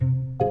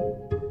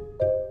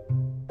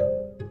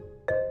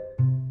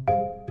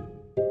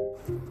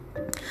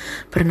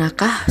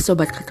Pernahkah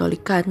Sobat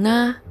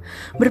Katolikana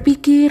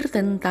berpikir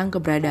tentang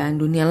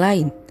keberadaan dunia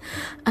lain?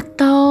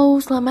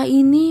 Atau selama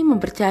ini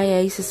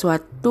mempercayai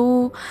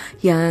sesuatu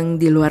yang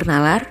di luar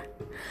nalar?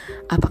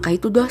 Apakah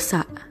itu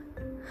dosa?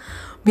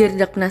 Biar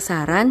tidak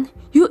penasaran,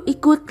 yuk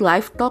ikut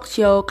live talk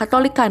show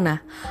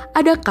Katolikana.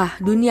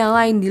 Adakah dunia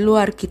lain di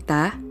luar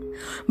kita?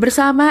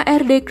 Bersama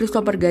RD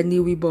Christopher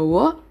Gandhi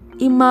Wibowo,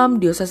 Imam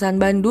Diocesan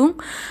Bandung,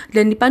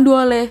 dan dipandu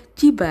oleh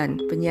Ciban,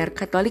 penyiar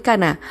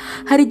Katolikana.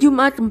 Hari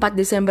Jumat 4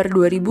 Desember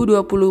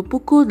 2020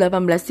 pukul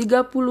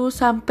 18.30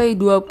 sampai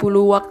 20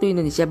 waktu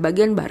Indonesia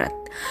bagian Barat.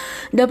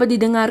 Dapat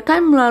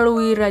didengarkan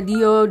melalui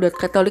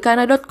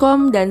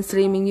radio.katolikana.com dan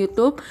streaming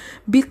YouTube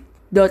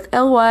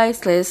bit.ly/ts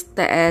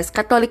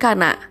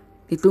Katolikana.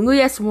 Ditunggu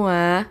ya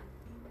semua.